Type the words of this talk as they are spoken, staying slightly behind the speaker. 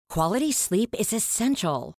Quality sleep is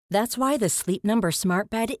essential. That's why the Sleep Number Smart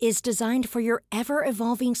Bed is designed for your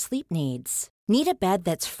ever-evolving sleep needs. Need a bed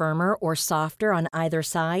that's firmer or softer on either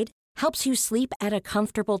side? Helps you sleep at a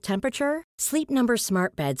comfortable temperature? Sleep Number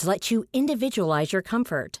Smart Beds let you individualize your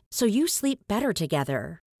comfort, so you sleep better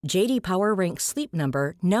together. J.D. Power ranks Sleep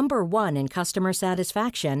Number number 1 in customer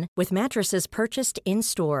satisfaction with mattresses purchased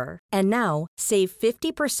in-store. And now, save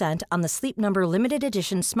 50% on the Sleep Number Limited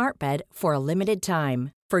Edition Smart Bed for a limited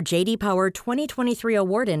time. For J.D. Power 2023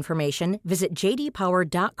 award information, visit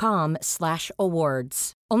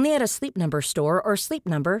jdpower.com/awards. Only at a Sleep Number store or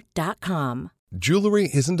sleepnumber.com. Jewelry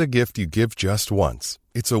isn't a gift you give just once.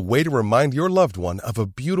 It's a way to remind your loved one of a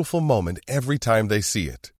beautiful moment every time they see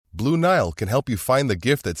it. Blue Nile can help you find the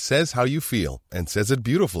gift that says how you feel and says it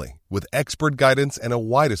beautifully, with expert guidance and a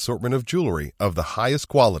wide assortment of jewelry of the highest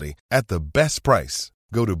quality at the best price.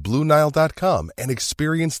 Go to BlueNile.com and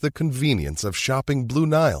experience the convenience of shopping Blue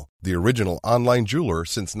Nile, the original online jeweler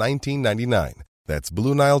since 1999. That's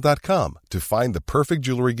BlueNile.com to find the perfect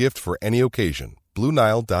jewelry gift for any occasion.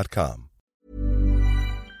 BlueNile.com.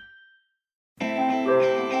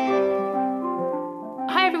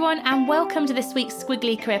 Hi everyone, and welcome to this week's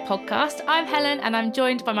Squiggly Career Podcast. I'm Helen, and I'm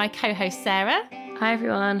joined by my co-host Sarah. Hi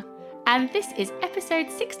everyone. And this is episode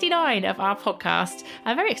 69 of our podcast.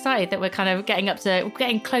 I'm very excited that we're kind of getting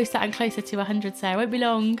closer and closer to 100, Sarah. It won't be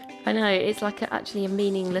long. I know, it's like actually a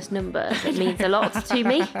meaningless number. It means a lot to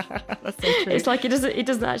me. That's so true. It's like it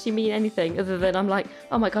doesn't actually mean anything other than I'm like,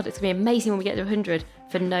 oh my God, it's going to be amazing when we get to 100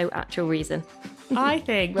 for no actual reason. I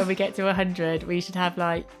think when we get to 100, we should have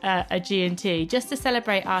like a G&T just to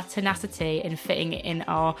celebrate our tenacity in fitting in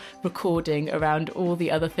our recording around all the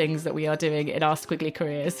other things that we are doing in our squiggly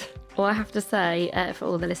careers. Well, I have to say, for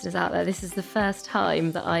all the listeners out there, this is the first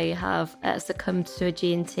time that I have succumbed to a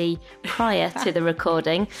G&T prior to the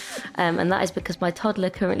recording. And that is because my toddler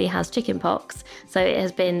currently has chickenpox. So it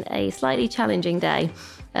has been a slightly challenging day.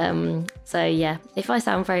 So yeah, if I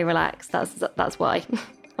sound very relaxed, that's why.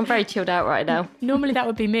 I'm very chilled out right now. Normally that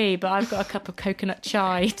would be me, but I've got a cup of coconut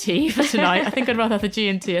chai tea for tonight. I think I'd rather have the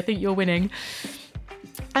G&T. I think you're winning.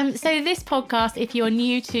 So this podcast, if you're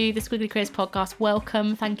new to the Squiggly Careers podcast,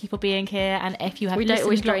 welcome. Thank you for being here. And if you have we don't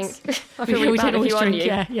always drink. I feel really we bad don't always if drink. You.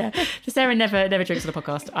 Yeah. So Sarah never drinks on the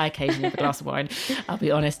podcast. I occasionally have a glass of wine. I'll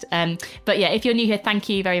be honest. But yeah, if you're new here, thank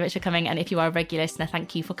you very much for coming. And if you are a regular listener,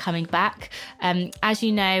 thank you for coming back. As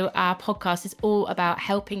you know, our podcast is all about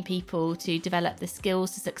helping people to develop the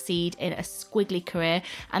skills to succeed in a squiggly career,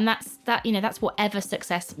 and that's whatever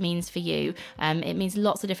success means for you. It means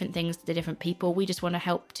lots of different things to different people. We just want to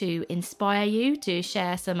help to inspire you to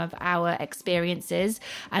share some of our experiences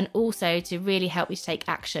and also to really help you to take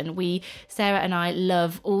action. Sarah and I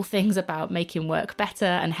love all things about making work better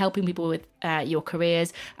and helping people with your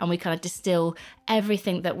careers, and we kind of distill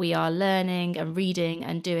everything that we are learning and reading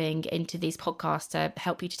and doing into these podcasts to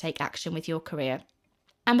help you to take action with your career.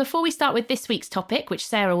 And before we start with this week's topic, which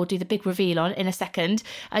Sarah will do the big reveal on in a second,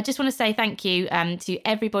 I just want to say thank you to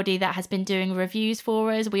everybody that has been doing reviews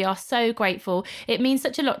for us. We are so grateful. It means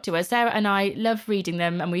such a lot to us. Sarah and I love reading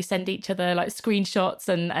them, and we send each other like screenshots,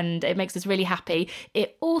 and it makes us really happy.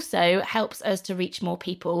 It also helps us to reach more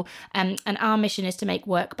people. And our mission is to make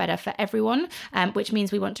work better for everyone, which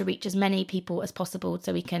means we want to reach as many people as possible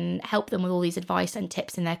so we can help them with all these advice and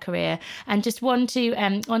tips in their career. And just one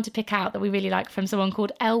to pick out that we really like from someone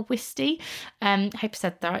called El Wisty. I hope I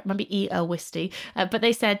said that right. It might be E.L. Wisty. But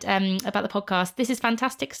they said about the podcast, this is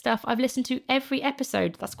fantastic stuff. I've listened to every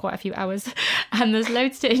episode. That's quite a few hours. And there's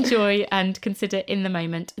loads to enjoy and consider in the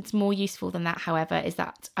moment. It's more useful than that, however, is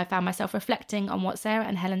that I found myself reflecting on what Sarah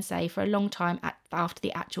and Helen say for a long time after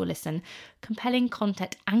the actual listen. Compelling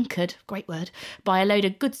content anchored, great word, by a load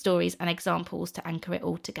of good stories and examples to anchor it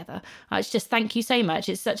all together. It's just thank you so much.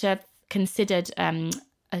 It's such a considered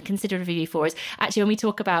review for us. Actually, when we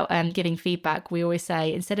talk about giving feedback, we always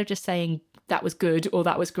say, instead of just saying that was good or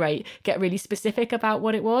that was great, get really specific about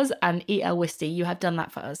what it was. And E.L. Wisty, you have done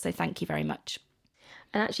that for us. So thank you very much.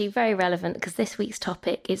 And actually very relevant, because this week's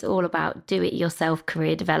topic is all about do-it-yourself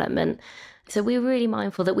career development. So we're really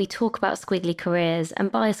mindful that we talk about squiggly careers,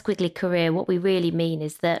 and by a squiggly career, what we really mean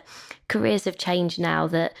is that careers have changed now,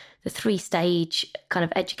 that the 3-stage kind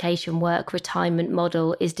of education work retirement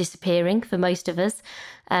model is disappearing for most of us.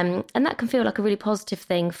 And that can feel like a really positive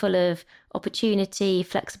thing, full of opportunity,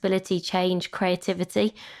 flexibility, change,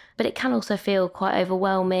 creativity. But it can also feel quite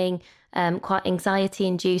overwhelming, quite anxiety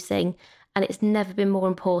inducing. And it's never been more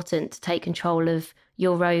important to take control of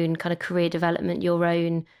your own kind of career development, your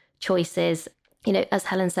own choices. You know, as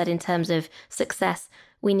Helen said, in terms of success,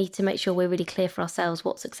 we need to make sure we're really clear for ourselves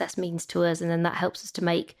what success means to us. And then that helps us to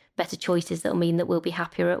make better choices that will mean that we'll be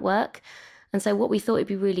happier at work. And so what we thought it'd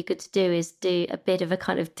be really good to do is do a bit of a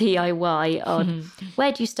kind of DIY on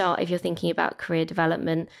where do you start if you're thinking about career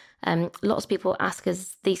development. Lots of people ask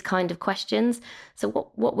us these kind of questions. So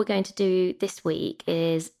what we're going to do this week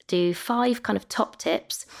is do 5 kind of top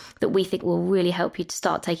tips that we think will really help you to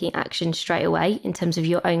start taking action straight away in terms of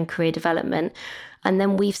your own career development. And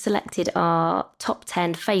then we've selected our top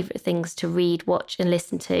 10 favourite things to read, watch and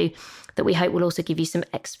listen to that we hope will also give you some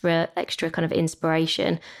extra kind of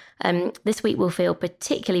inspiration. This week will feel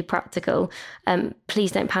particularly practical.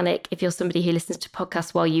 Please don't panic if you're somebody who listens to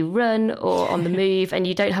podcasts while you run or on the move and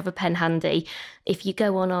you don't have a pen handy. If you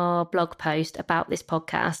go on our blog post about this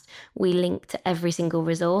podcast, we link to every single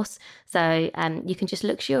resource. So you can just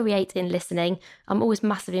luxuriate in listening. I'm always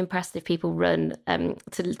massively impressed if people run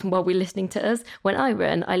while we're listening to us. When I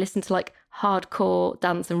run, I listen to like hardcore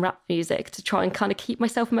dance and rap music to try and kind of keep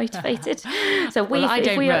myself motivated. So I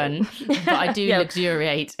don't run, but I do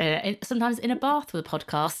luxuriate sometimes in a bath with a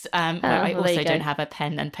podcast where I also don't have a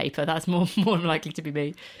pen and paper. That's more likely to be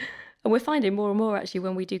me. And we're finding more and more actually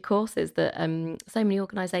when we do courses that so many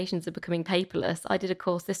organisations are becoming paperless. I did a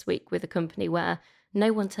course this week with a company where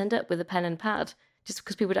no one turned up with a pen and pad just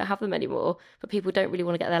because people don't have them anymore, but people don't really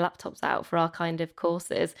want to get their laptops out for our kind of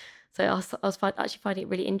courses. So I was actually finding it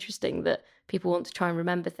really interesting that people want to try and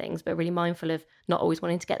remember things, but really mindful of not always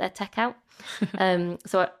wanting to get their tech out.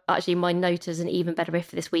 So actually my note as an even better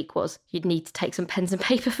if this week was you'd need to take some pens and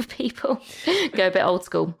paper for people, go a bit old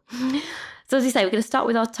school. So as you say, we're going to start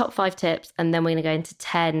with our top 5 tips and then we're going to go into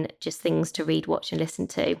 10 just things to read, watch and listen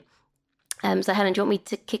to. So Helen, do you want me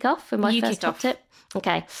to kick off with my first top tip?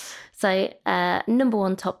 Okay. So number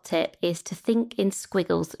 1 top tip is to think in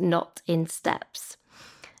squiggles, not in steps.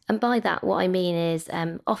 And by that, what I mean is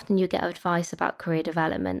often you get advice about career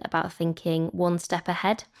development, about thinking one step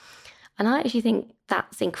ahead. And I actually think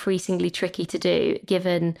that's increasingly tricky to do,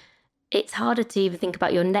 given it's harder to even think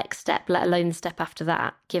about your next step, let alone the step after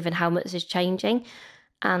that, given how much is changing.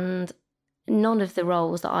 And none of the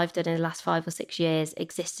roles that I've done in the last 5 or 6 years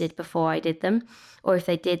existed before I did them. Or if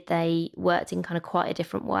they did, they worked in kind of quite a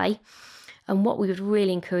different way. And what we would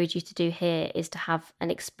really encourage you to do here is to have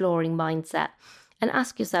an exploring mindset and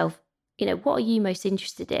ask yourself, what are you most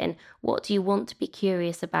interested in? What do you want to be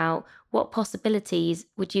curious about? What possibilities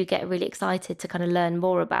would you get really excited to kind of learn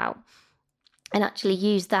more about? And actually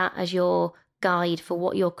use that as your guide for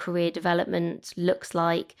what your career development looks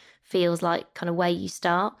like, feels like, kind of where you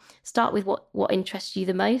start. Start with what interests you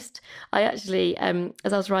the most. I actually,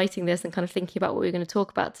 as I was writing this and kind of thinking about what we were going to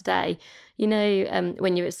talk about today,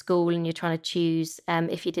 when you're at school and you're trying to choose,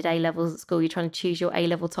 if you did A-levels at school, you're trying to choose your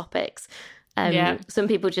A-level topics. Some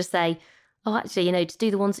people just say, to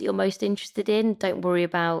do the ones that you're most interested in, don't worry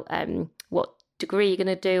about what degree you're going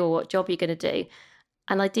to do or what job you're going to do.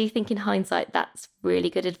 And I do think in hindsight, that's really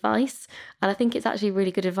good advice. And I think it's actually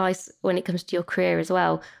really good advice when it comes to your career as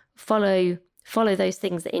well. Follow those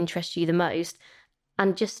things that interest you the most.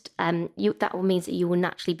 And just that will mean that you will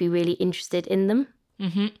naturally be really interested in them.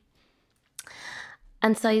 Mm-hmm.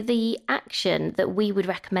 And so the action that we would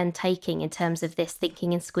recommend taking in terms of this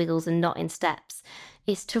thinking in squiggles and not in steps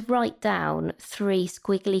is to write down 3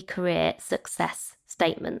 squiggly career success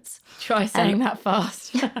statements. Try saying that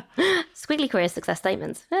fast. Squiggly career success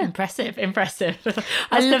statements. Yeah. Impressive.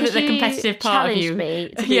 I love it, the competitive part of you. Me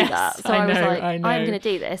to do that. So I was like, I'm going to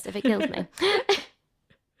do this if it kills me.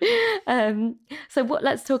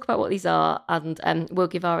 Let's talk about what these are and we'll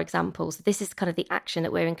give our examples. This is kind of the action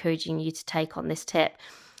that we're encouraging you to take on this tip.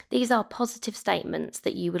 These are positive statements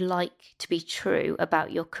that you would like to be true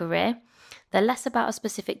about your career. They're less about a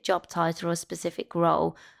specific job title or a specific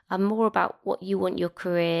role and more about what you want your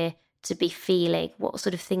career to be feeling, what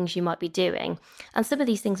sort of things you might be doing. And some of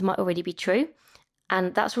these things might already be true.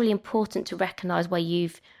 And that's really important to recognise where you're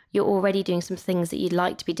already doing some things that you'd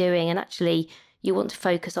like to be doing and actually you want to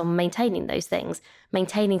focus on maintaining those things.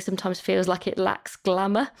 Maintaining sometimes feels like it lacks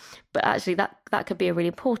glamour, but actually that could be a really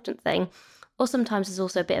important thing. Or sometimes there's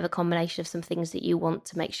also a bit of a combination of some things that you want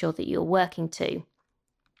to make sure that you're working to.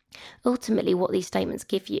 Ultimately, what these statements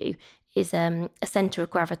give you is a centre of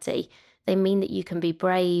gravity. They mean that you can be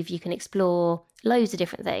brave, you can explore loads of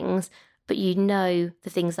different things, but you know the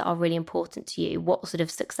things that are really important to you, what sort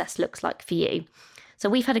of success looks like for you. So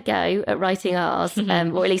we've had a go at writing ours, or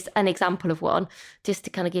at least an example of one, just to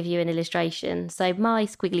kind of give you an illustration. So my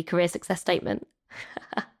squiggly career success statement.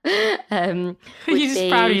 You're just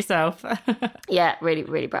proud of yourself. Yeah, really,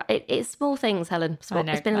 really proud. It's small things, Helen.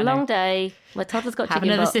 It's been a long day. My toddler's got Have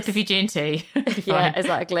another sip of your gin tea. Yeah,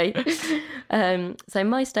 exactly. So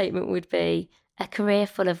my statement would be, a career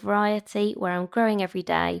full of variety where I'm growing every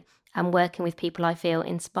day and working with people I feel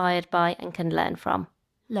inspired by and can learn from.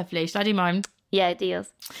 Lovely. Should I do mine? Yeah,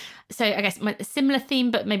 deals. So I guess a similar theme,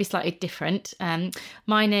 but maybe slightly different.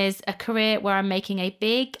 Mine is a career where I'm making a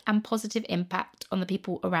big and positive impact on the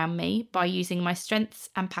people around me by using my strengths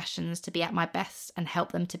and passions to be at my best and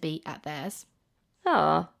help them to be at theirs.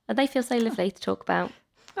 Oh, they feel so lovely to talk about.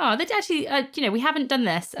 Oh, they actually, we haven't done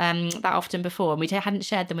this that often before, and we hadn't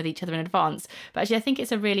shared them with each other in advance. But actually, I think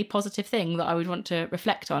it's a really positive thing that I would want to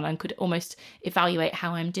reflect on and could almost evaluate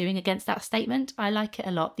how I'm doing against that statement. I like it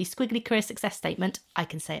a lot. The Squiggly Career Success Statement, I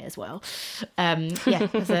can say it as well.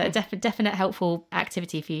 It's a definite helpful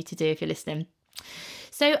activity for you to do if you're listening.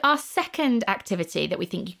 So our second activity that we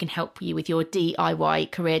think you can help you with your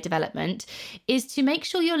DIY career development is to make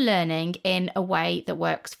sure you're learning in a way that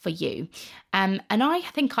works for you. And I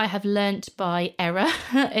think I have learnt by error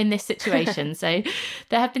in this situation. So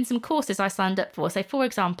there have been some courses I signed up for. So for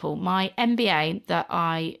example, my MBA that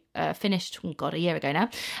I finished, a year ago now.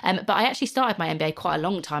 But I actually started my MBA quite a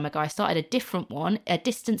long time ago. I started a different one, a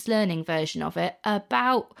distance learning version of it,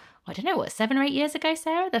 about 7 or 8 years ago,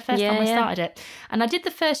 Sarah, the first time I started it. And I did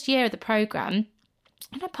the first year of the programme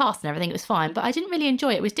and I passed and everything, it was fine, but I didn't really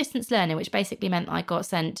enjoy it. It was distance learning, which basically meant I got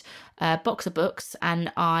sent a box of books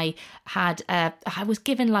and I was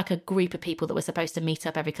given like a group of people that were supposed to meet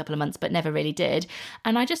up every couple of months, but never really did.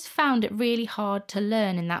 And I just found it really hard to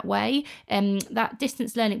learn in that way. That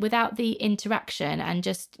distance learning without the interaction and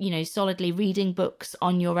just, solidly reading books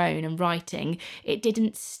on your own and writing, it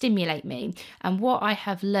didn't stimulate me. And what I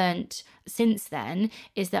have learnt since then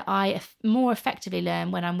is that I more effectively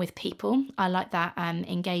learn when I'm with people. I like that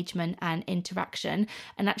engagement and interaction,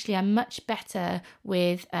 and actually I'm much better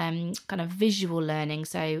with kind of visual learning,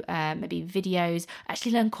 so maybe videos. I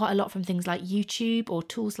actually learn quite a lot from things like YouTube or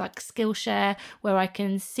tools like Skillshare where I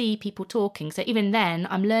can see people talking. So even then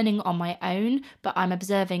I'm learning on my own, but I'm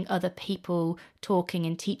observing other people talking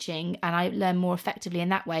and teaching, and I learn more effectively in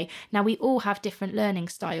that way. Now we all have different learning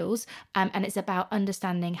styles, and it's about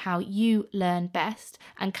understanding how you learn best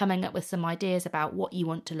and coming up with some ideas about what you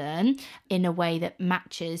want to learn in a way that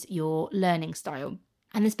matches your learning style.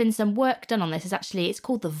 And there's been some work done on this. It's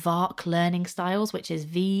called the VARK learning styles, which is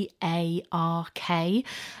VARK.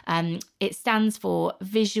 It stands for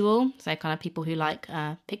visual, so kind of people who like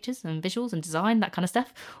pictures and visuals and design, that kind of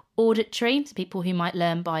stuff. Auditory, so people who might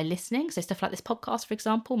learn by listening. So stuff like this podcast, for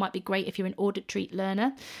example, might be great if you're an auditory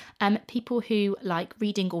learner. People who like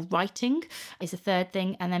reading or writing is a third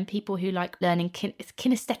thing. And then people who like learning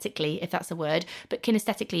kinesthetically, if that's a word. But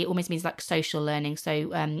kinesthetically, it almost means like social learning.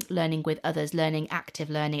 So learning with others, learning, active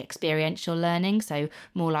learning, experiential learning. So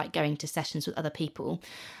more like going to sessions with other people.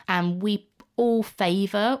 And we all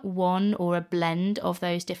favour one or a blend of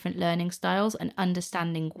those different learning styles, and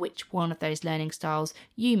understanding which one of those learning styles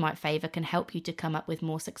you might favour can help you to come up with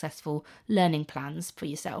more successul learning plans for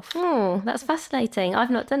yourself. Oh, that's fascinating.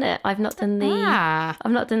 I've not done it. I've not done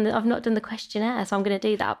the questionnaire, so I'm going to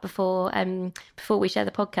do that before we share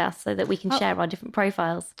the podcast so that we can share our different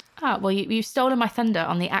profiles. Oh, well, you've stolen my thunder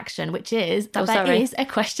on the action, which is that there is a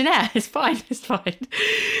questionnaire. It's fine.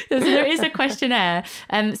 There is a questionnaire.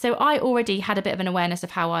 So I already had a bit of an awareness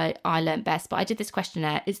of how I learnt best, but I did this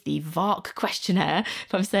questionnaire. It's the VARK questionnaire,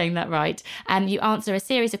 if I'm saying that right. And you answer a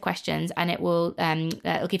series of questions, and it'll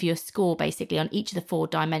give you a score basically on each of the 4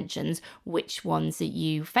 dimensions, which ones that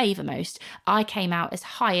you favour most. I came out as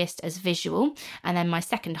highest as visual, and then my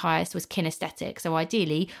second highest was kinesthetic. So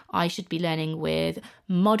ideally, I should be learning with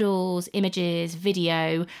models, images,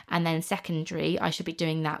 video, and then secondary, I should be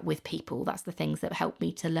doing that with people. That's the things that help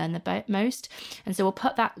me to learn the most. And so we'll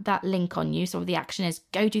put that link on you. So the action is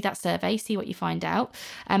go do that survey, see what you find out.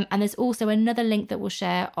 And there's also another link that we'll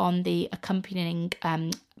share on the accompanying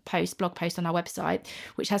blog post on our website,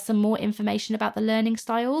 which has some more information about the learning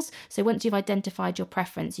styles. So once you've identified your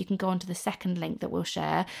preference, you can go onto the second link that we'll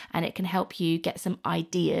share, and it can help you get some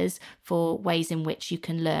ideas for ways in which you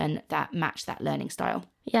can learn that match that learning style.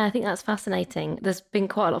 Yeah, I think that's fascinating. There's been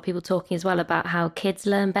quite a lot of people talking as well about how kids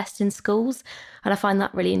learn best in schools, and I find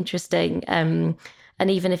that really interesting. And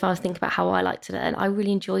even if I was thinking about how I like to learn, I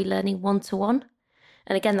really enjoy learning one-to-one.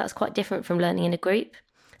 And again, that's quite different from learning in a group.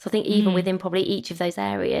 So I think even within probably each of those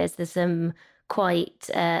areas, there's some quite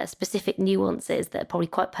specific nuances that are probably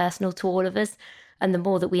quite personal to all of us. And the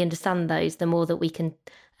more that we understand those, the more that we can,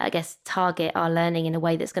 I guess, target our learning in a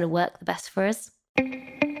way that's going to work the best for us.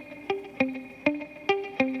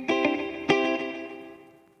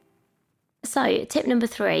 So tip number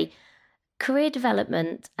 3, career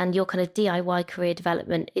development and your kind of DIY career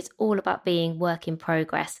development is all about being work in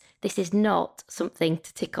progress. This is not something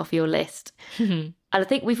to tick off your list. And I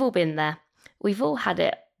think we've all been there. we've all had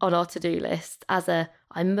it on our to-do list as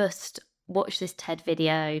I must watch this TED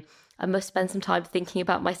video, I must spend some time thinking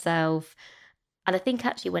about myself. And I think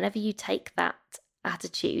actually whenever you take that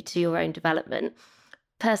attitude to your own development,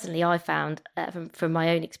 personally I found from my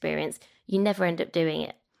own experience, you never end up doing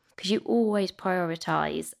it, because you always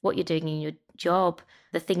prioritise what you're doing in your job,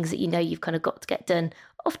 the things that you know you've kind of got to get done,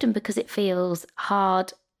 often because it feels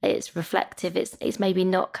hard, it's reflective, it's maybe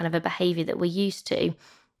not kind of a behaviour that we're used to.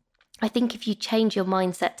 I think if you change your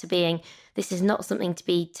mindset to being, this is not something to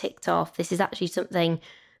be ticked off, this is actually something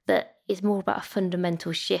that is more about a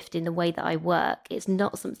fundamental shift in the way that I work. It's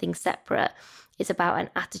not something separate. It's about an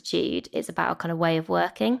attitude. It's about a kind of way of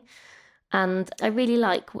working. And I really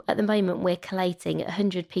like, at the moment, we're collating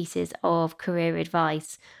 100 pieces of career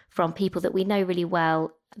advice from people that we know really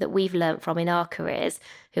well, that we've learnt from in our careers,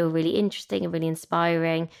 who are really interesting and really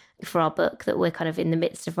inspiring for our book that we're kind of in the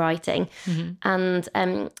midst of writing. Mm-hmm.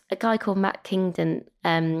 And a guy called Matt Kingdon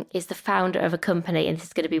is the founder of a company, and this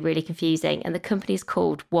is going to be really confusing, and the company is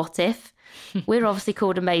called What If. We're obviously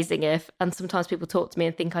called Amazing If, and sometimes people talk to me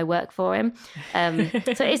and think I work for him. So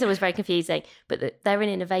it is always very confusing, but they're an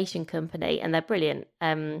innovation company and they're brilliant,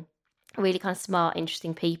 really kind of smart,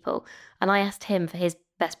 interesting people. And I asked him for his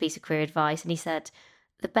best piece of career advice, and he said,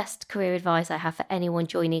 the best career advice I have for anyone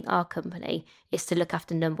joining our company is to look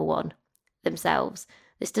after number one, themselves.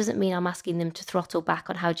 This doesn't mean I'm asking them to throttle back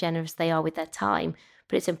on how generous they are with their time,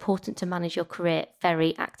 but it's important to manage your career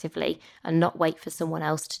very actively and not wait for someone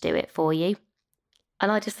else to do it for you.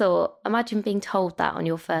 And I just thought, imagine being told that on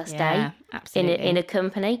your first day in a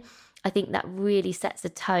company. I think that really sets a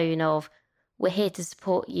tone of, we're here to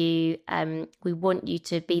support you. We want you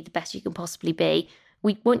to be the best you can possibly be.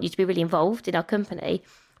 We want you to be really involved in our company,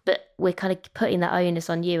 but we're kind of putting that onus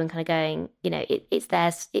on you and kind of going, it's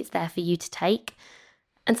there for you to take.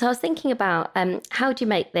 And so I was thinking about how do you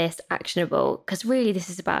make this actionable? Because really this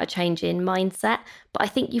is about a change in mindset, but I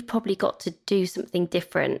think you've probably got to do something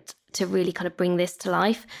different to really kind of bring this to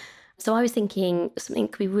life. So I was thinking something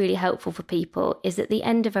could be really helpful for people is at the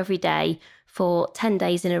end of every day for 10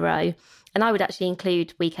 days in a row, and I would actually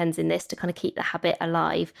include weekends in this to kind of keep the habit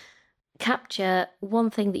alive, capture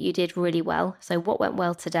one thing that you did really well. So what went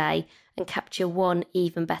well today, and capture one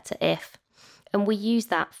even better if. And we use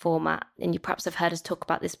that format, and you perhaps have heard us talk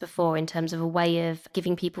about this before, in terms of a way of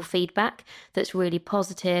giving people feedback that's really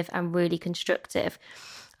positive and really constructive.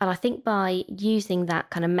 And I think by using that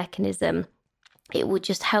kind of mechanism, it would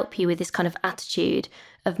just help you with this kind of attitude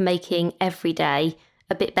of making every day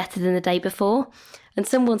a bit better than the day before. And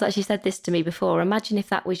someone's actually said this to me before. Imagine if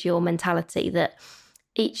that was your mentality, that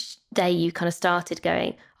each day you kind of started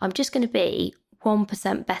going, I'm just going to be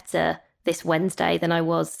 1% better this Wednesday than I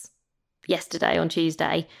was yesterday on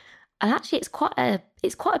Tuesday. And actually it's quite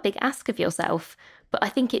a big ask of yourself, but I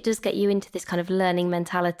think it does get you into this kind of learning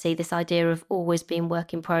mentality, this idea of always being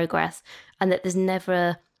work in progress, and that there's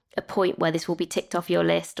never a point where this will be ticked off your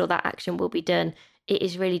list or that action will be done. It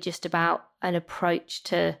is really just about an approach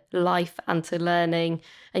to life and to learning.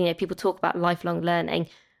 And people talk about lifelong learning.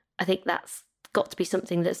 I think that's got to be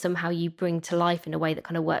something that somehow you bring to life in a way that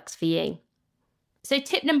kind of works for you. So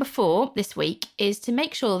tip number 4 this week is to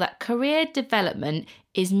make sure that career development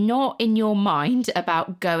is not in your mind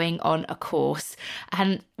about going on a course.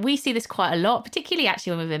 And we see this quite a lot, particularly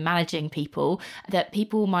actually when we've been managing people, that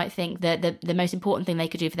people might think that the most important thing they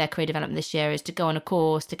could do for their career development this year is to go on a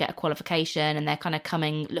course, to get a qualification, and they're kind of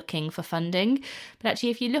coming looking for funding. But actually,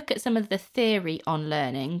 if you look at some of the theory on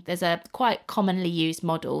learning, there's a quite commonly used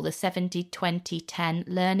model, the 70-20-10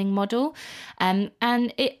 learning model. And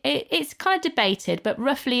it's kind of debated, but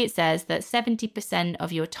roughly it says that 70%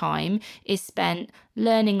 of your time is spent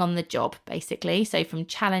learning on the job, basically. So from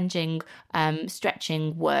challenging,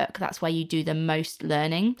 stretching work, that's where you do the most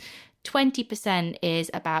learning. 20% is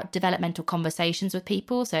about developmental conversations with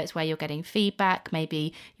people. So it's where you're getting feedback.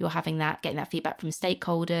 Maybe you're getting that feedback from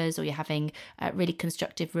stakeholders, or you're having really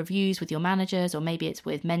constructive reviews with your managers, or maybe it's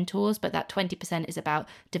with mentors. But that 20% is about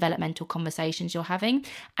developmental conversations you're having.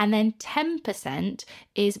 And then 10%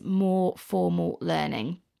 is more formal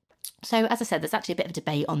learning. So as I said, there's actually a bit of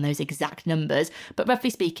debate on those exact numbers, but roughly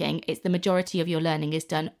speaking, it's the majority of your learning is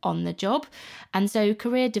done on the job. And so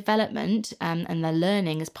career development and the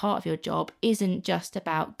learning as part of your job isn't just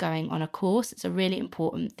about going on a course. It's a really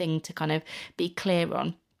important thing to kind of be clear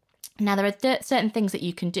on. Now, there are certain things that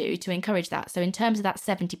you can do to encourage that. So in terms of that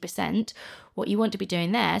 70%, what you want to be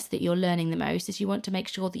doing there so that you're learning the most is you want to make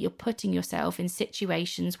sure that you're putting yourself in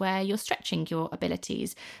situations where you're stretching your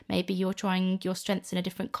abilities. Maybe you're trying your strengths in a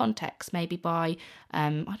different context, maybe by,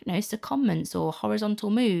 secondments or horizontal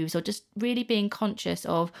moves, or just really being conscious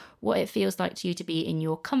of what it feels like to you to be in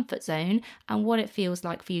your comfort zone and what it feels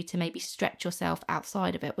like for you to maybe stretch yourself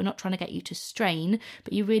outside of it. We're not trying to get you to strain,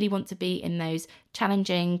 but you really want to be in those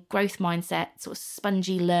challenging growth mindset, sort of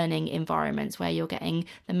spongy learning environments where you're getting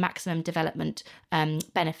the maximum development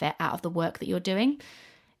benefit out of the work that you're doing.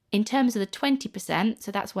 In terms of the 20%,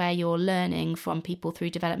 so that's where you're learning from people through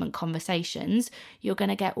development conversations, you're going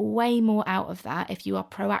to get way more out of that if you are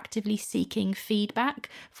proactively seeking feedback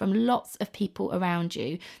from lots of people around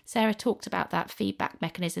you. Sarah talked about that feedback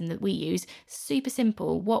mechanism that we use. Super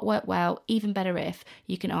simple. What worked well, even better if.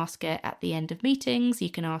 You can ask it at the end of meetings. You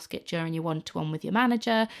can ask it during your one-to-one with your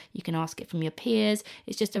manager. You can ask it from your peers.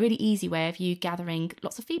 It's just a really easy way of you gathering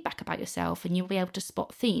lots of feedback about yourself, and you'll be able to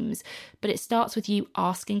spot themes. But it starts with you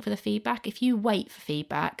asking for the feedback. If you wait for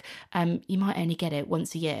feedback, you might only get it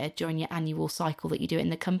once a year during your annual cycle that you do in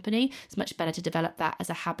the company. It's much better to develop that as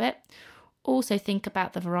a habit. Also think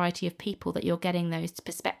about the variety of people that you're getting those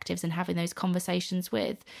perspectives and having those conversations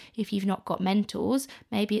with. If you've not got mentors,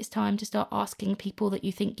 maybe it's time to start asking people that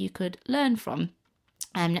you think you could learn from.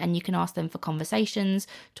 And you can ask them for conversations,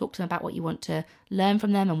 talk to them about what you want to learn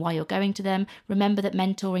from them and why you're going to them. Remember that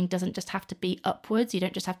mentoring doesn't just have to be upwards. You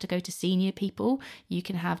don't just have to go to senior people. You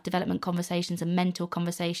can have development conversations and mentor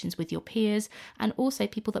conversations with your peers, and also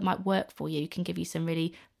people that might work for you can give you some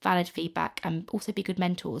really valid feedback and also be good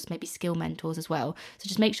mentors, maybe skill mentors as well. So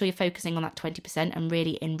just make sure you're focusing on that 20% and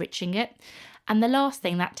really enriching it. And the last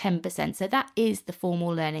thing, that 10%, so that is the formal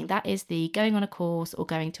learning. That is the going on a course or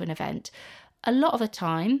going to an event. A lot of the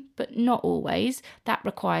time, but not always, that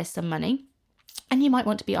requires some money. And you might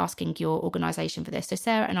want to be asking your organisation for this. So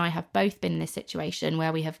Sarah and I have both been in this situation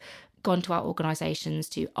where we have gone to our organisations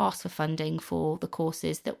to ask for funding for the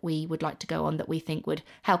courses that we would like to go on, that we think would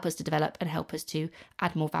help us to develop and help us to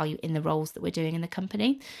add more value in the roles that we're doing in the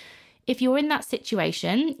company. If you're in that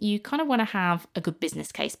situation, you kind of want to have a good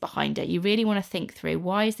business case behind it. You really want to think through,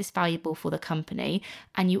 why is this valuable for the company?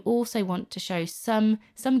 And you also want to show some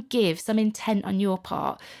intent on your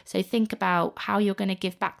part. So think about how you're going to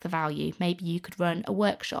give back the value. Maybe you could run a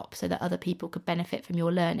workshop so that other people could benefit from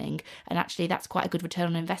your learning. And actually that's quite a good return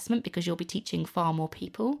on investment because you'll be teaching far more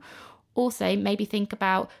people. Also, maybe think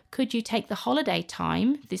about, could you take the holiday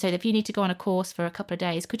time? So if you need to go on a course for a couple of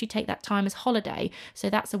days, could you take that time as holiday? So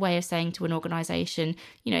that's a way of saying to an organisation,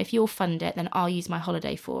 if you'll fund it, then I'll use my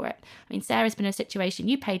holiday for it. I mean, Sarah's been in a situation,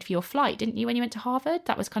 you paid for your flight, didn't you, when you went to Harvard?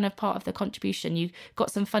 That was kind of part of the contribution. You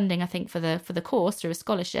got some funding, I think, for the course through a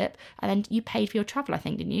scholarship, and then you paid for your travel, I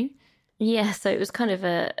think, didn't you? Yeah, so it was kind of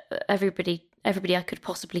everybody I could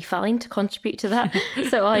possibly find to contribute to that.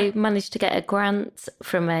 So I managed to get a grant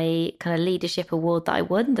from a kind of leadership award that I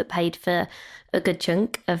won that paid for a good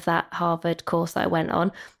chunk of that Harvard course that I went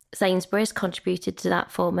on. Sainsbury's contributed to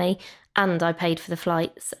that for me, and I paid for the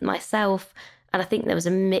flights myself. And I think there was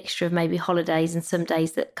a mixture of maybe holidays and some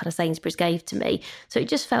days that kind of Sainsbury's gave to me. So it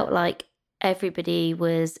just felt like everybody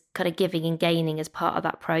was kind of giving and gaining as part of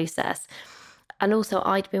that process. And also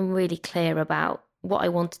I'd been really clear about what I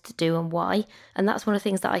wanted to do and why. And that's one of the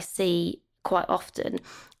things that I see quite often,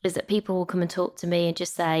 is that people will come and talk to me and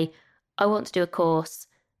just say, I want to do a course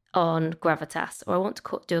on gravitas, or I want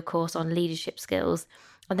to do a course on leadership skills.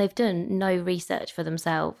 And they've done no research for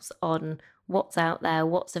themselves on what's out there,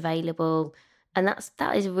 what's available. And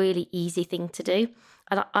that is a really easy thing to do.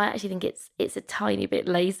 And I actually think it's a tiny bit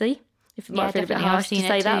lazy. If it might feel a bit harsh to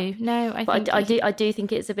say that. No, I do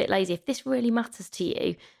think it's a bit lazy. If this really matters to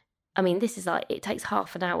you, I mean, this is like, it takes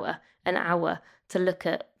half an hour to look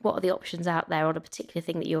at what are the options out there on a particular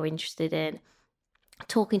thing that you're interested in.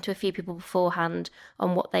 Talking to a few people beforehand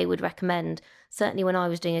on what they would recommend. Certainly when I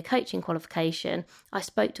was doing a coaching qualification, I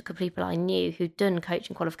spoke to a couple of people I knew who'd done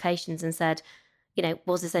coaching qualifications and said,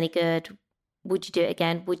 was this any good? Would you do it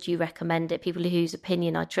again? Would you recommend it? People whose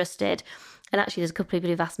opinion I trusted. And actually there's a couple of people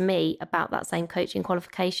who've asked me about that same coaching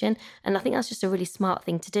qualification. And I think that's just a really smart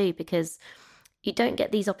thing to do, because you don't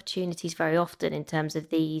get these opportunities very often in terms of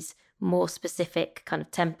these more specific kind of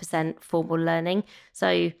 10% formal learning.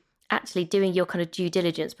 So actually doing your kind of due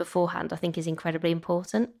diligence beforehand, I think, is incredibly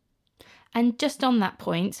important. And just on that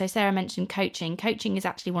point, so Sarah mentioned coaching. Coaching is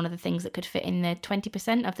actually one of the things that could fit in the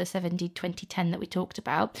 20% of the 70-20-10 that we talked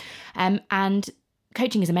about. And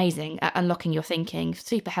coaching is amazing at unlocking your thinking,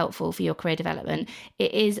 super helpful for your career development.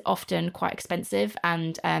 It is often quite expensive,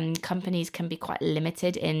 and companies can be quite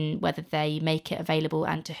limited in whether they make it available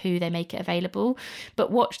and to who they make it available.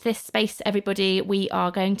 But watch this space, everybody. We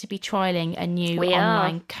are going to be trialling a new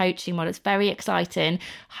online coaching model. It's very exciting.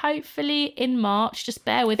 Hopefully in March, just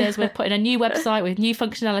bear with us. We're putting a new website with new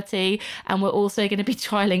functionality, and we're also going to be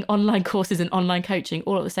trialling online courses and online coaching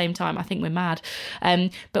all at the same time. I think we're mad.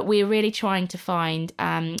 But we're really trying to find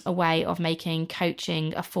a way of making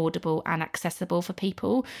coaching affordable and accessible for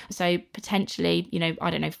people. So potentially, I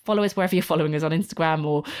don't know, follow us wherever you're following us on Instagram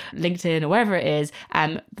or LinkedIn or wherever it is.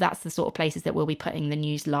 That's the sort of places that we'll be putting the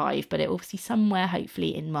news live, but it will be somewhere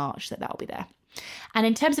hopefully in March that'll be there. And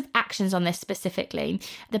in terms of actions on this specifically,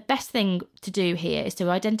 the best thing to do here is to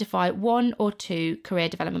identify 1 or 2 career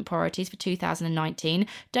development priorities for 2019.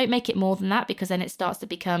 Don't make it more than that, because then it starts to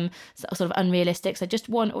become sort of unrealistic. So just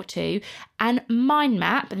 1 or 2, and mind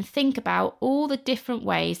map and think about all the different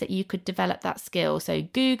ways that you could develop that skill. So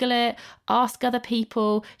Google it, ask other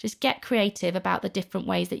people, just get creative about the different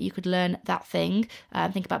ways that you could learn that thing.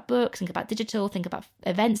 Think about books, think about digital, think about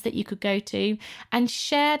events that you could go to, and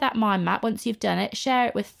share that mind map. Once you've done it, share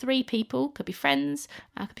it with 3 people. Could be friends,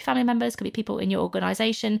 could be family members, could be people in your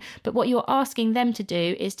organisation. But what you're asking them to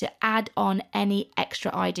do is to add on any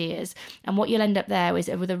extra ideas. And what you'll end up there is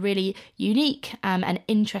with a really unique and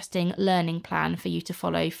interesting learning plan for you to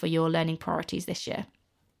follow for your learning priorities this year.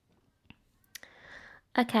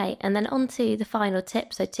 Okay, and then on to the final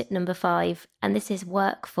tip, so tip number 5, and this is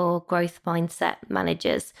work for growth mindset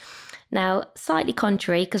managers. Now, slightly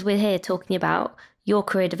contrary, because we're here talking about your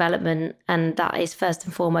career development, and that is first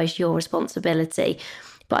and foremost your responsibility.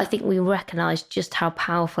 But I think we recognise just how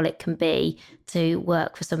powerful it can be to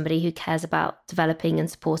work for somebody who cares about developing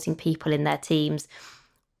and supporting people in their teams.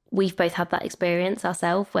 We've both had that experience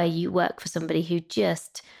ourselves, where you work for somebody who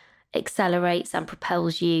just accelerates and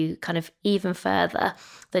propels you kind of even further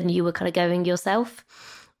than you were kind of going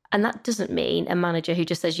yourself. And that doesn't mean a manager who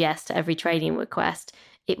just says yes to every training request.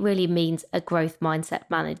 It really means a growth mindset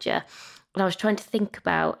manager. And I was trying to think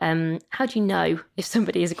about how do you know if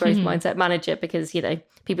somebody is a growth mindset manager, because,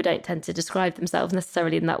 people don't tend to describe themselves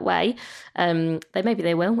necessarily in that way. Maybe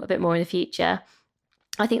they will a bit more in the future.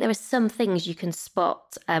 I think there are some things you can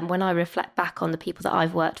spot when I reflect back on the people that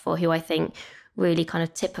I've worked for who I think really kind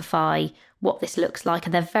of typify what this looks like.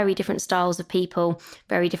 And they're very different styles of people,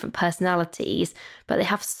 very different personalities, but they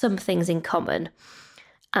have some things in common.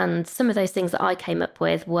 And some of those things that I came up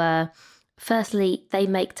with were, firstly, they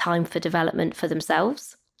make time for development for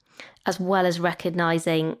themselves, as well as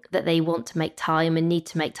recognising that they want to make time and need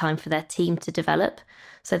to make time for their team to develop.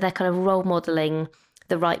 So they're kind of role modelling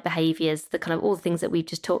the right behaviours, the kind of all the things that we've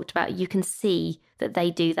just talked about. You can see that they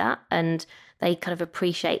do that, and they kind of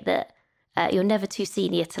appreciate that you're never too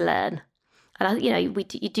senior to learn. And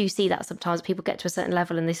you do see that sometimes people get to a certain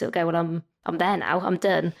level and they sort of go, well, I'm there now, I'm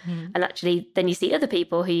done. And actually then you see other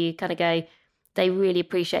people who you kind of go, they really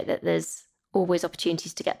appreciate that there's always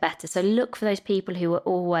opportunities to get better. So look for those people who are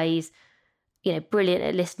always, brilliant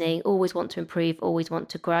at listening, always want to improve, always want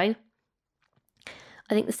to grow.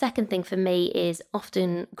 I think the second thing for me is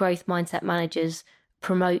often growth mindset managers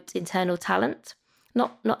promote internal talent.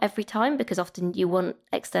 Not every time, because often you want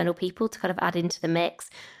external people to kind of add into the mix,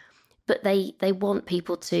 but they want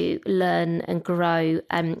people to learn and grow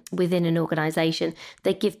within an organisation.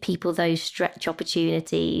 They give people those stretch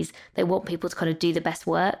opportunities. They want people to kind of do the best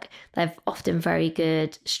work. They're often very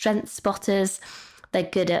good strength spotters. They're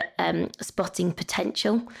good at spotting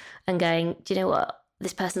potential and going, do you know what?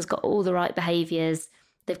 This person's got all the right behaviours.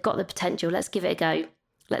 They've got the potential. Let's give it a go.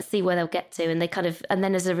 Let's see where they'll get to. And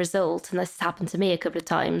then as a result, and this has happened to me a couple of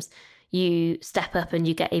times, you step up and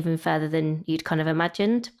you get even further than you'd kind of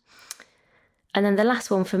imagined. And then the last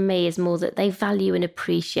one for me is more that they value and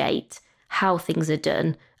appreciate how things are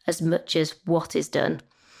done as much as what is done.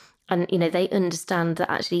 And, they understand that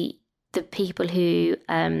actually the people who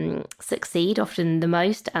succeed often the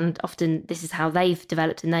most, and often this is how they've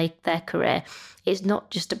developed in their career, it's not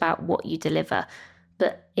just about what you deliver.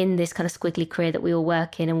 But in this kind of squiggly career that we all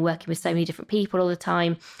work in and working with so many different people all the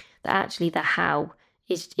time, that actually the how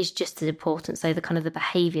is just as important. So the kind of the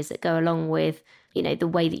behaviours that go along with, the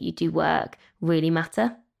way that you do work really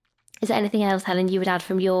matter. Is there anything else, Helen, you would add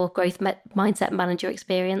from your growth mindset manager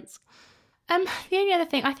experience? The only other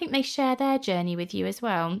thing, I think they share their journey with you as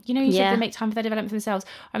well. You said they make time for their development for themselves.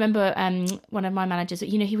 I remember one of my managers,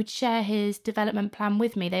 he would share his development plan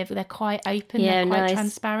with me. They're quite open, they're quite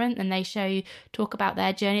transparent, and they talk about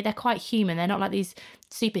their journey. They're quite human. They're not like these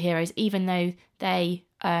superheroes, even though they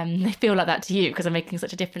they feel like that to you because they're making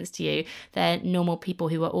such a difference to you. They're normal people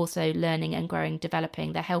who are also learning and growing,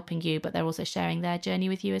 developing. They're helping you, but they're also sharing their journey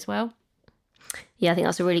with you as well. Yeah, I think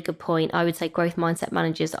that's a really good point. I would say growth mindset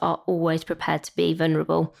managers are always prepared to be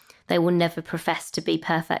vulnerable. They will never profess to be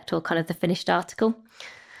perfect or kind of the finished article.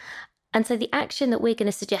 And so the action that we're going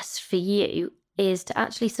to suggest for you is to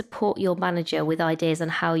actually support your manager with ideas on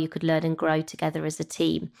how you could learn and grow together as a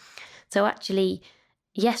team. So actually,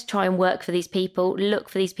 yes, try and work for these people, look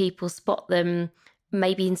for these people, spot them.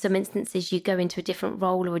 Maybe in some instances you go into a different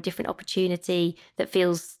role or a different opportunity that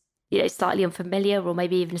feels, slightly unfamiliar, or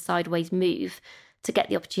maybe even a sideways move to get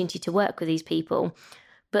the opportunity to work with these people.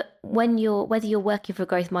 But whether you're working for a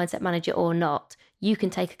growth mindset manager or not, you can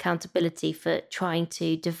take accountability for trying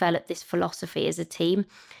to develop this philosophy as a team.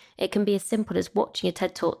 It can be as simple as watching a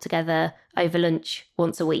TED Talk together over lunch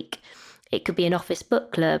once a week. It could be an office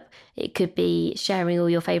book club. It could be sharing all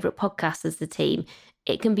your favourite podcasts as the team.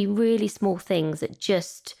 It can be really small things that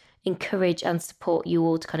just encourage and support you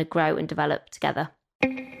all to kind of grow and develop together.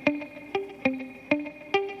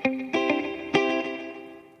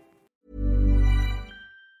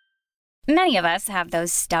 Many of us have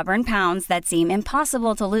those stubborn pounds that seem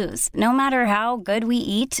impossible to lose, no matter how good we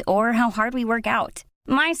eat or how hard we work out.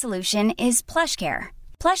 My solution is PlushCare.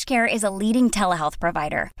 PlushCare is a leading telehealth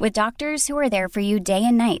provider with doctors who are there for you day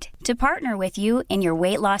and night to partner with you in your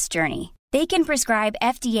weight loss journey. They can prescribe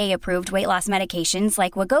FDA-approved weight loss medications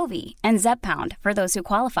like Wegovy and Zepbound for those who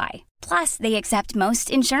qualify. Plus, they accept most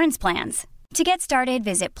insurance plans. To get started,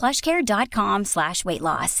 visit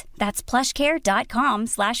plushcare.com/weightloss. That's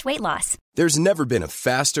plushcare.com/weightloss. There's never been a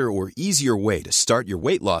faster or easier way to start your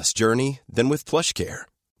weight loss journey than with PlushCare.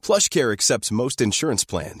 PlushCare accepts most insurance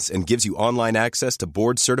plans and gives you online access to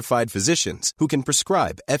board-certified physicians who can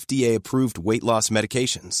prescribe FDA-approved weight loss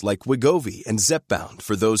medications like Wegovy and Zepbound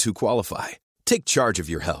for those who qualify. Take charge of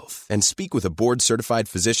your health and speak with a board-certified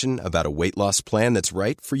physician about a weight loss plan that's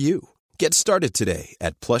right for you. Get started today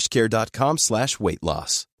at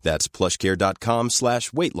plushcare.com/weightloss. That's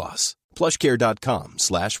plushcare.com/weightloss.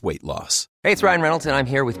 plushcare.com/weightloss. Hey, it's Ryan Reynolds, and I'm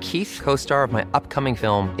here with Keith, co-star of my upcoming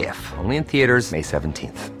film, If, only in theaters May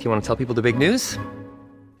 17th. Do you want to tell people the big news?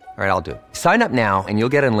 All right, I'll do it. Sign up now and you'll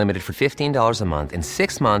get unlimited for $15 a month and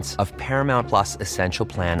 6 months of Paramount Plus Essential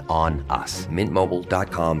Plan on us.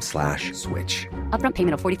 MintMobile.com/switch. Upfront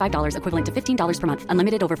payment of $45 equivalent to $15 per month.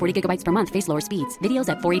 Unlimited over 40 gigabytes per month. Face lower speeds. Videos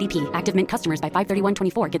at 480p. Active Mint customers by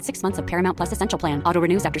 531.24 get 6 months of Paramount Plus Essential Plan. Auto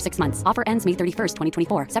renews after 6 months. Offer ends May 31st,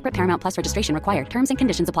 2024. Separate Paramount Plus registration required. Terms and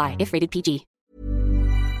conditions apply if rated PG.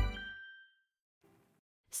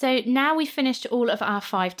 So now we've finished all of our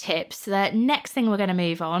 5 tips. The next thing we're going to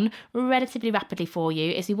move on relatively rapidly for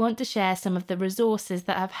you is we want to share some of the resources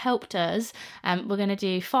that have helped us. We're going to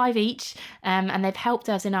do 5 each, and they've helped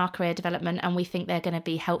us in our career development, and we think they're going to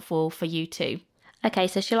be helpful for you too. Okay,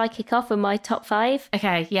 so shall I kick off with my top 5?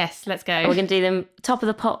 Okay, yes, let's go. We're going to do them top of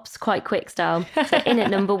the pops, quite quick style. So in at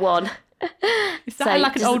number 1. Is that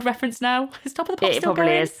like an old reference now? Is top of the pops still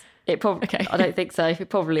probably going? Is. It probably, okay. I don't think so.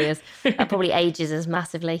 It probably is. That probably ages us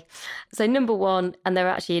massively. So number 1, and they're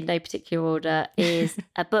actually in no particular order, is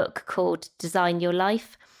a book called Design Your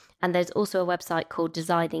Life. And there's also a website called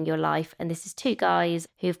Designing Your Life. And this is 2 guys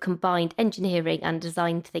who've combined engineering and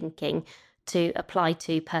design thinking to apply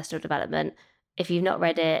to personal development. If you've not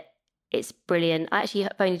read it, it's brilliant. I actually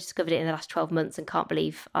have only discovered it in the last 12 months and can't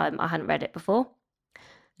believe I hadn't read it before.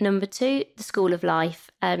 Number 2, The School of Life.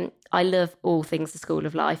 I love all things The School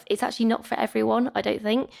of Life. It's actually not for everyone, I don't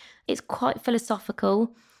think. It's quite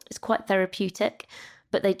philosophical. It's quite therapeutic.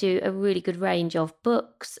 But they do a really good range of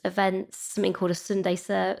books, events, something called a Sunday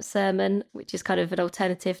sermon, which is kind of an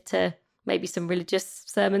alternative to maybe some religious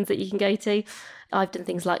sermons that you can go to. I've done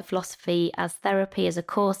things like philosophy as therapy, as a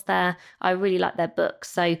course there. I really like their books.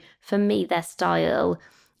 So for me, their style,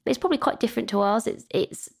 it's probably quite different to ours.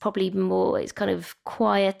 It's probably more, it's kind of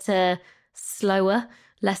quieter, slower,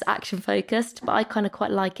 less action focused, but I kind of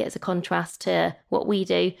quite like it as a contrast to what we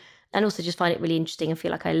do, and also just find it really interesting and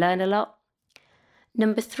feel like I learn a lot.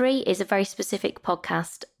 Number 3 is a very specific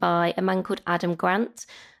podcast by a man called Adam Grant.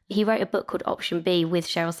 He wrote a book called Option B with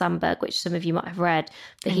Sheryl Sandberg, which some of you might have read.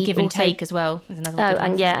 But and Give and Take as well.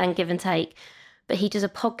 And Give and Take. But he does a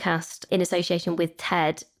podcast in association with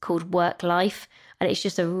TED called Work Life. And it's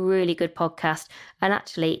just a really good podcast. And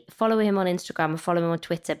actually, follow him on Instagram and follow him on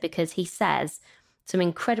Twitter, because he says some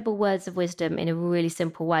incredible words of wisdom in a really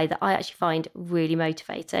simple way that I actually find really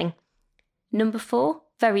motivating. Number 4,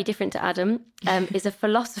 very different to Adam, is a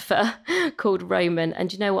philosopher called Roman. And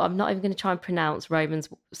do you know what? I'm not even going to try and pronounce Roman's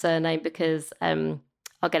surname because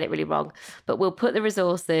I'll get it really wrong. But we'll put the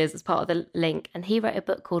resources as part of the link. And he wrote a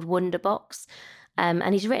book called Wonderbox.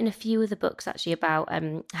 And he's written a few other books actually about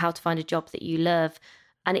how to find a job that you love.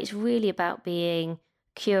 And it's really about being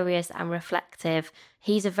curious and reflective.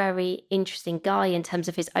 He's a very interesting guy in terms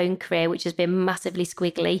of his own career, which has been massively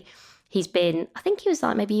squiggly. He's been, I think he was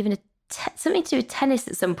like maybe even something to do with tennis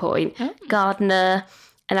at some point, gardener,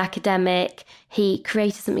 an academic. He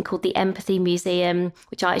created something called the Empathy Museum,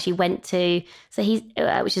 which I actually went to. So he's,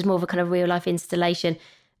 which is more of a kind of real life installation.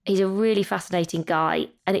 He's a really fascinating guy,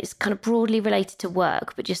 and it's kind of broadly related to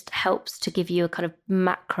work, but just helps to give you a kind of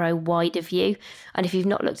macro wider view. And if you've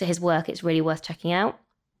not looked at his work, it's really worth checking out.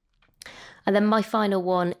 And then my final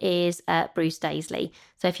one is Bruce Daisley.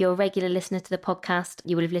 So if you're a regular listener to the podcast,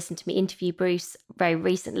 you will have listened to me interview Bruce very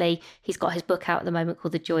recently. He's got his book out at the moment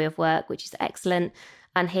called The Joy of Work, which is excellent.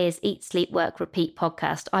 And his Eat, Sleep, Work, Repeat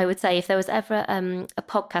podcast. I would say if there was ever a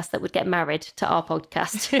podcast that would get married to our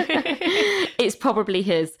podcast, it's probably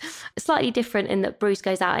his. Slightly different in that Bruce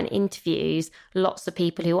goes out and interviews lots of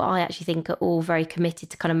people who I actually think are all very committed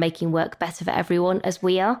to kind of making work better for everyone, as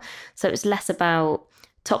we are. So it's less about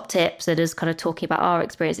top tips and us kind of talking about our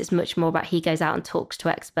experience. It's much more about he goes out and talks to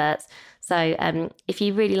experts. So if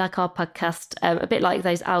you really like our podcast, a bit like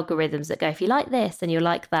those algorithms that go, if you like this and you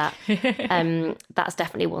like that, that's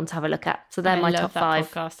definitely one to have a look at. So they're my top 5. I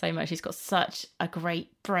love that podcast so much. He's got such a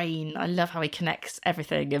great brain. I love how he connects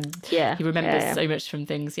everything, and he remembers so much from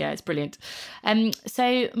things. Yeah, it's brilliant.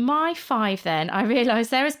 So my 5 then, I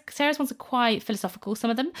realised Sarah's ones are quite philosophical,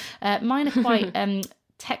 some of them. Mine are quite...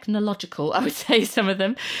 technological, I would say, some of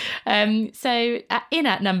them. So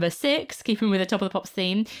at number 6, keeping with the Top of the Pops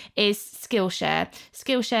theme, is Skillshare.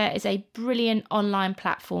 Skillshare is a brilliant online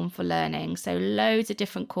platform for learning. So loads of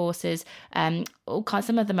different courses, all kinds.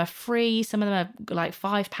 Some of them are free, some of them are like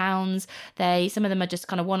 £5. Some of them are just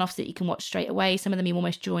kind of one-offs that you can watch straight away. Some of them you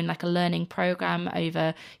almost join like a learning program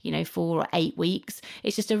over 4 or 8 weeks.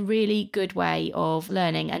 It's just a really good way of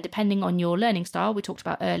learning, and depending on your learning style, we talked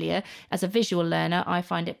about earlier, as a visual learner, I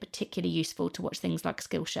find it particularly useful to watch things like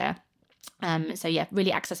Skillshare. So yeah,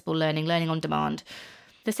 really accessible learning on demand.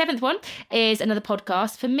 The 7th one is another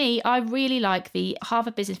podcast. For me, I really like the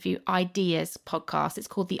Harvard Business Review Ideas podcast. It's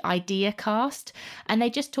called the Idea Cast, and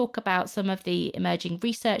they just talk about some of the emerging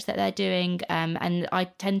research that they're doing, and I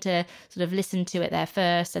tend to sort of listen to it there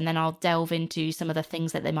first, and then I'll delve into some of the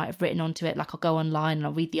things that they might have written onto it. Like I'll go online and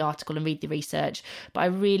I'll read the article and read the research. But I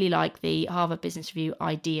really like the Harvard Business Review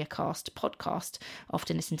Idea Cast podcast. I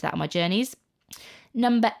often listen to that on my journeys.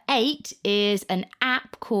 Number 8 is an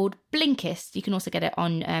app called Blinkist. You can also get it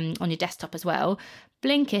on your desktop as well.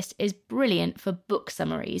 Blinkist is brilliant for book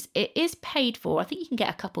summaries. It is paid for. I think you can get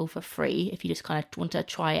a couple for free if you just kind of want to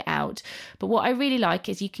try it out. But what I really like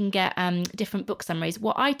is you can get different book summaries.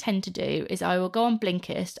 What I tend to do is I will go on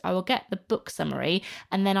Blinkist, I will get the book summary,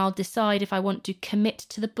 and then I'll decide if I want to commit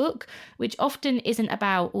to the book, which often isn't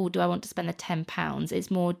about, do I want to spend the £10? It's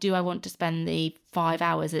more, do I want to spend the 5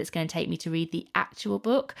 hours that it's going to take me to read the actual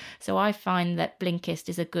book? So I find that Blinkist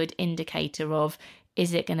is a good indicator of,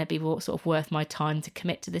 is it going to be sort of worth my time to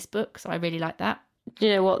commit to this book? So I really like that. Do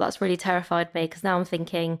you know what? That's really terrified me, because now I'm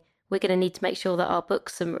thinking we're going to need to make sure that our book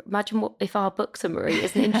summary, imagine if our book summary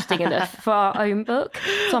isn't interesting enough for our own book.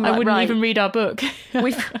 So I'm I wouldn't even read our book.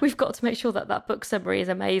 we've got to make sure that book summary is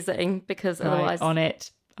amazing, because otherwise... on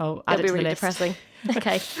it. Oh, add it to the list. Depressing.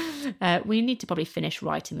 Okay. We need to probably finish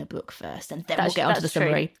writing the book first, and then we'll get onto the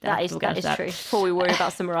summary. That is true. Before we worry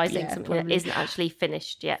about summarising something that isn't actually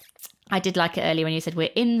finished yet. I did like it earlier when you said we're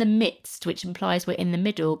in the midst, which implies we're in the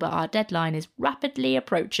middle, but our deadline is rapidly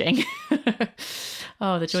approaching.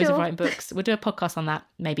 Oh, the joys of writing books. We'll do a podcast on that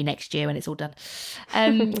maybe next year when it's all done.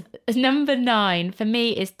 Number 9 for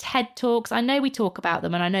me is TED Talks. I know we talk about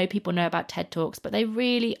them, and I know people know about TED Talks, but they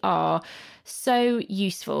really are so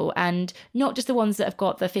useful, and not just the ones that have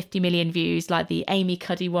got the 50 million views like the Amy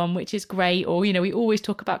Cuddy one, which is great, or we always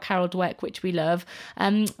talk about Carol Dweck, which we love,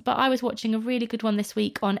 but I was watching a really good one this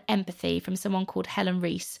week on empathy from someone called Helen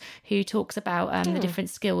Rees, who talks about the different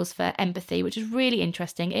skills for empathy, which is really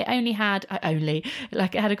interesting. It had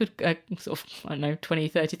a good sort of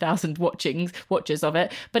 20,000-30,000 watchers of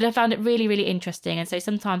it, but I found it really, really interesting. And so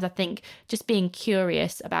sometimes I think just being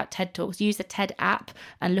curious about TED Talks, use the TED app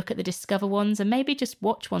and look at the Discover ones, and maybe just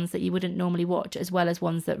watch ones that you wouldn't normally watch, as well as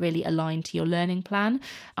ones that really align to your learning plan.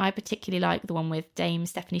 I particularly like the one with Dame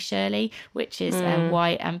Stephanie Shirley, which is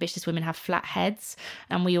Why Ambitious Women Have Flat Heads,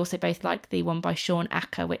 and we also both like the one by Sean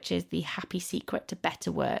Acker, which is The Happy Secret to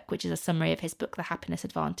Better Work, which is a summary of his book The Happiness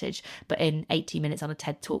Advantage, but in 80 minutes on a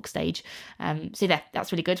TED Talk stage. So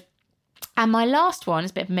that's really good. And my last one is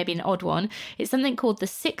a bit of maybe an odd one. It's something called the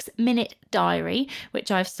 6-Minute Diary, which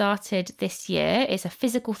I've started this year. It's a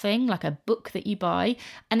physical thing, like a book that you buy.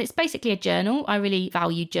 And it's basically a journal. I really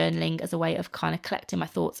value journaling as a way of kind of collecting my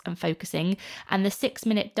thoughts and focusing. And the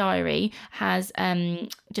 6-Minute Diary has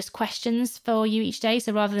just questions for you each day.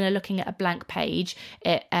 So rather than looking at a blank page,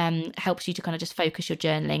 it helps you to kind of just focus your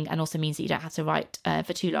journaling, and also means that you don't have to write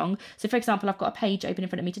for too long. So for example, I've got a page open in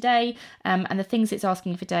front of me today, and the things it's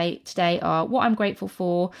asking for today are what I'm grateful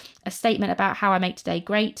for, a statement about how I make today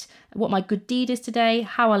great, what my good deed is today,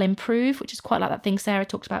 how I'll improve, which is quite like that thing Sarah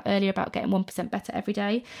talked about earlier about getting 1% better every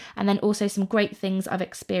day, and then also some great things I've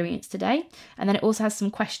experienced today. And then it also has some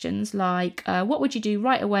questions like what would you do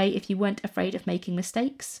right away if you weren't afraid of making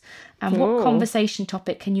mistakes, and what conversation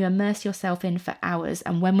topic can you immerse yourself in for hours,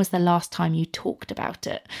 and when was the last time you talked about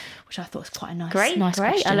it, which I thought was quite a nice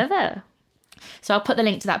question. I love it. So I'll put the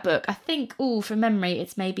link to that book. I think, from memory,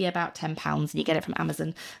 it's maybe about £10 and you get it from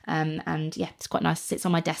Amazon. And yeah, it's quite nice. It sits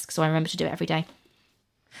on my desk, so I remember to do it every day.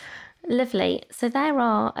 Lovely. So there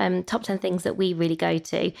are top 10 things that we really go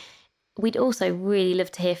to. We'd also really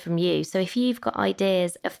love to hear from you. So if you've got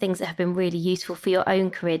ideas of things that have been really useful for your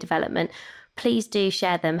own career development, please do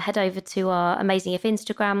share them. Head over to our Amazing If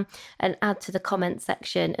Instagram and add to the comments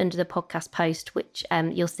section under the podcast post, which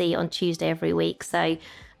you'll see on Tuesday every week. So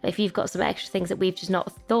if you've got some extra things that we've just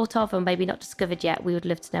not thought of or maybe not discovered yet, we would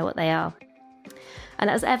love to know what they are. And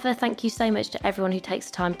as ever, thank you so much to everyone who takes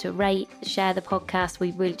the time to rate, share the podcast.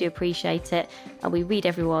 We really do appreciate it. And we read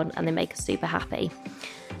everyone and they make us super happy.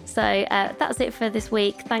 So that's it for this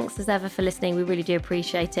week. Thanks as ever for listening. We really do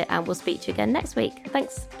appreciate it. And we'll speak to you again next week.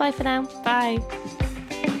 Thanks. Bye for now. Bye.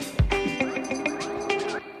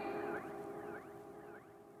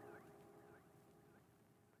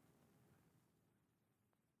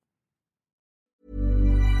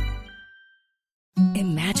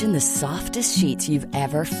 Imagine the softest sheets you've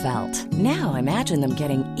ever felt. Now imagine them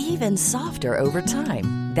getting even softer over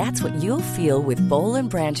time. That's what you'll feel with Boll &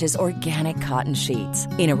 Branch's organic cotton sheets.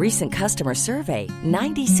 In a recent customer survey,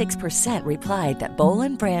 96% replied that Boll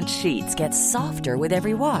 & Branch sheets get softer with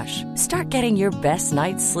every wash. Start getting your best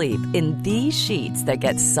night's sleep in these sheets that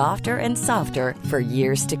get softer and softer for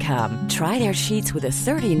years to come. Try their sheets with a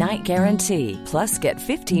 30-night guarantee. Plus, get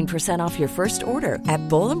 15% off your first order at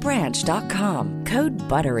bollandbranch.com. Code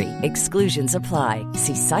BUTTERY. Exclusions apply.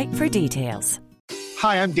 See site for details.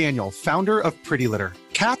 Hi, I'm Daniel, founder of Pretty Litter.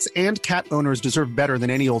 Cats and cat owners deserve better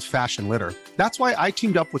than any old-fashioned litter. That's why I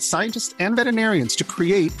teamed up with scientists and veterinarians to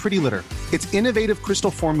create Pretty Litter. Its innovative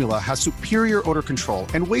crystal formula has superior odor control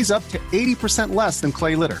and weighs up to 80% less than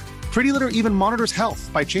clay litter. Pretty Litter even monitors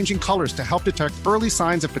health by changing colors to help detect early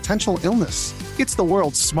signs of potential illness. It's the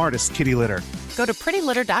world's smartest kitty litter. Go to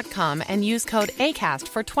prettylitter.com and use code ACAST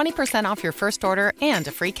for 20% off your first order and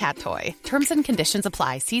a free cat toy. Terms and conditions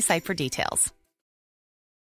apply. See site for details.